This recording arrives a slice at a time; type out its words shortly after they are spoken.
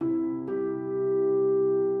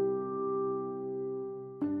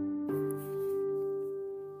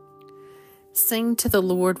Sing to the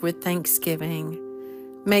Lord with thanksgiving.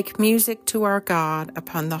 Make music to our God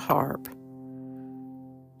upon the harp.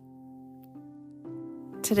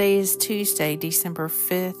 Today is Tuesday, December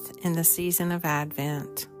 5th, in the season of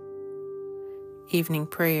Advent. Evening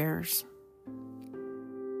prayers.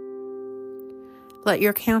 Let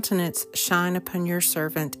your countenance shine upon your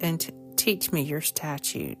servant and teach me your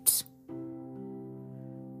statutes.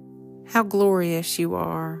 How glorious you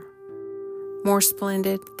are, more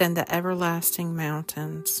splendid than the everlasting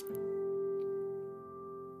mountains.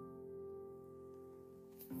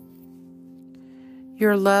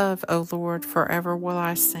 Your love, O Lord, forever will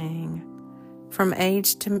I sing. From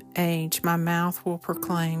age to age my mouth will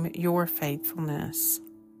proclaim your faithfulness.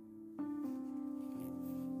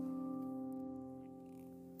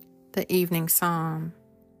 The Evening Psalm.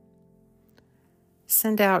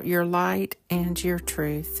 Send out your light and your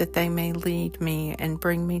truth, that they may lead me and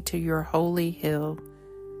bring me to your holy hill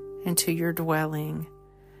and to your dwelling,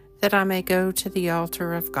 that I may go to the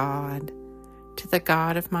altar of God, to the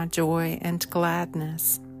God of my joy and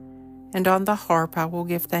gladness. And on the harp I will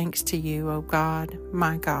give thanks to you, O God,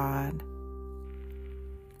 my God.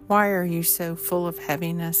 Why are you so full of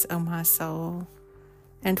heaviness, O my soul?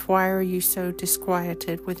 And why are you so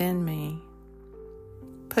disquieted within me?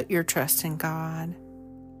 Put your trust in God,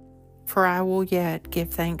 for I will yet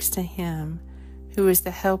give thanks to him who is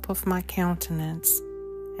the help of my countenance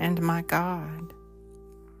and my God.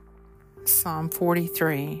 Psalm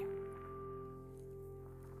 43.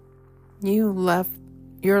 Your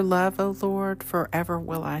love, O Lord, forever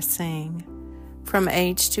will I sing. From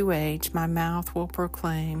age to age my mouth will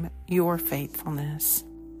proclaim your faithfulness.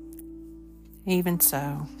 Even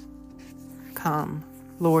so, come,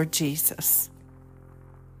 Lord Jesus.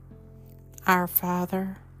 Our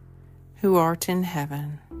Father, who art in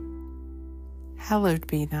heaven, hallowed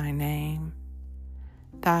be thy name.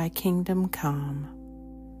 Thy kingdom come,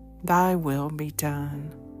 thy will be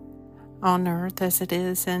done, on earth as it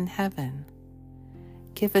is in heaven.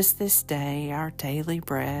 Give us this day our daily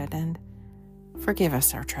bread, and forgive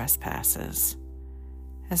us our trespasses,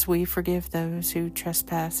 as we forgive those who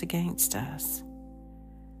trespass against us.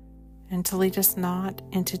 And to lead us not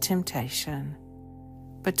into temptation,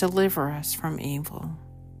 but deliver us from evil.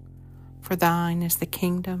 For thine is the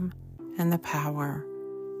kingdom and the power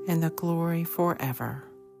and the glory forever.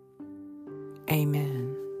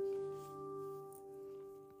 Amen.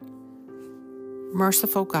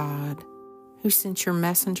 Merciful God, who sent your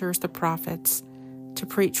messengers, the prophets, to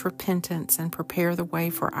preach repentance and prepare the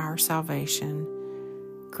way for our salvation,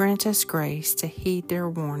 grant us grace to heed their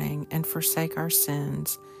warning and forsake our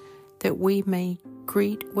sins, that we may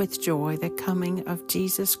greet with joy the coming of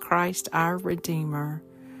Jesus Christ, our Redeemer,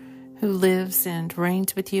 who lives and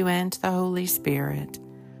reigns with you and the Holy Spirit,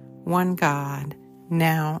 one God,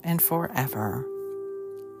 now and forever.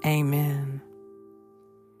 Amen.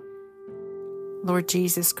 Lord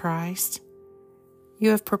Jesus Christ, you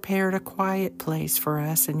have prepared a quiet place for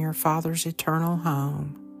us in your Father's eternal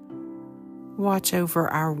home. Watch over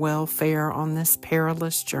our welfare on this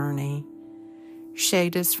perilous journey.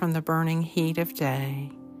 Shade us from the burning heat of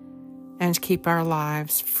day, and keep our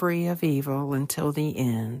lives free of evil until the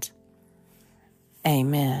end.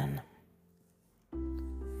 Amen.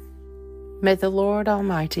 May the Lord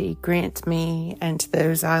Almighty grant me and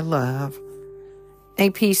those I love a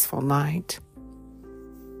peaceful night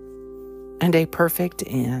and a perfect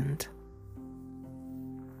end.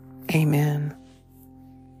 Amen.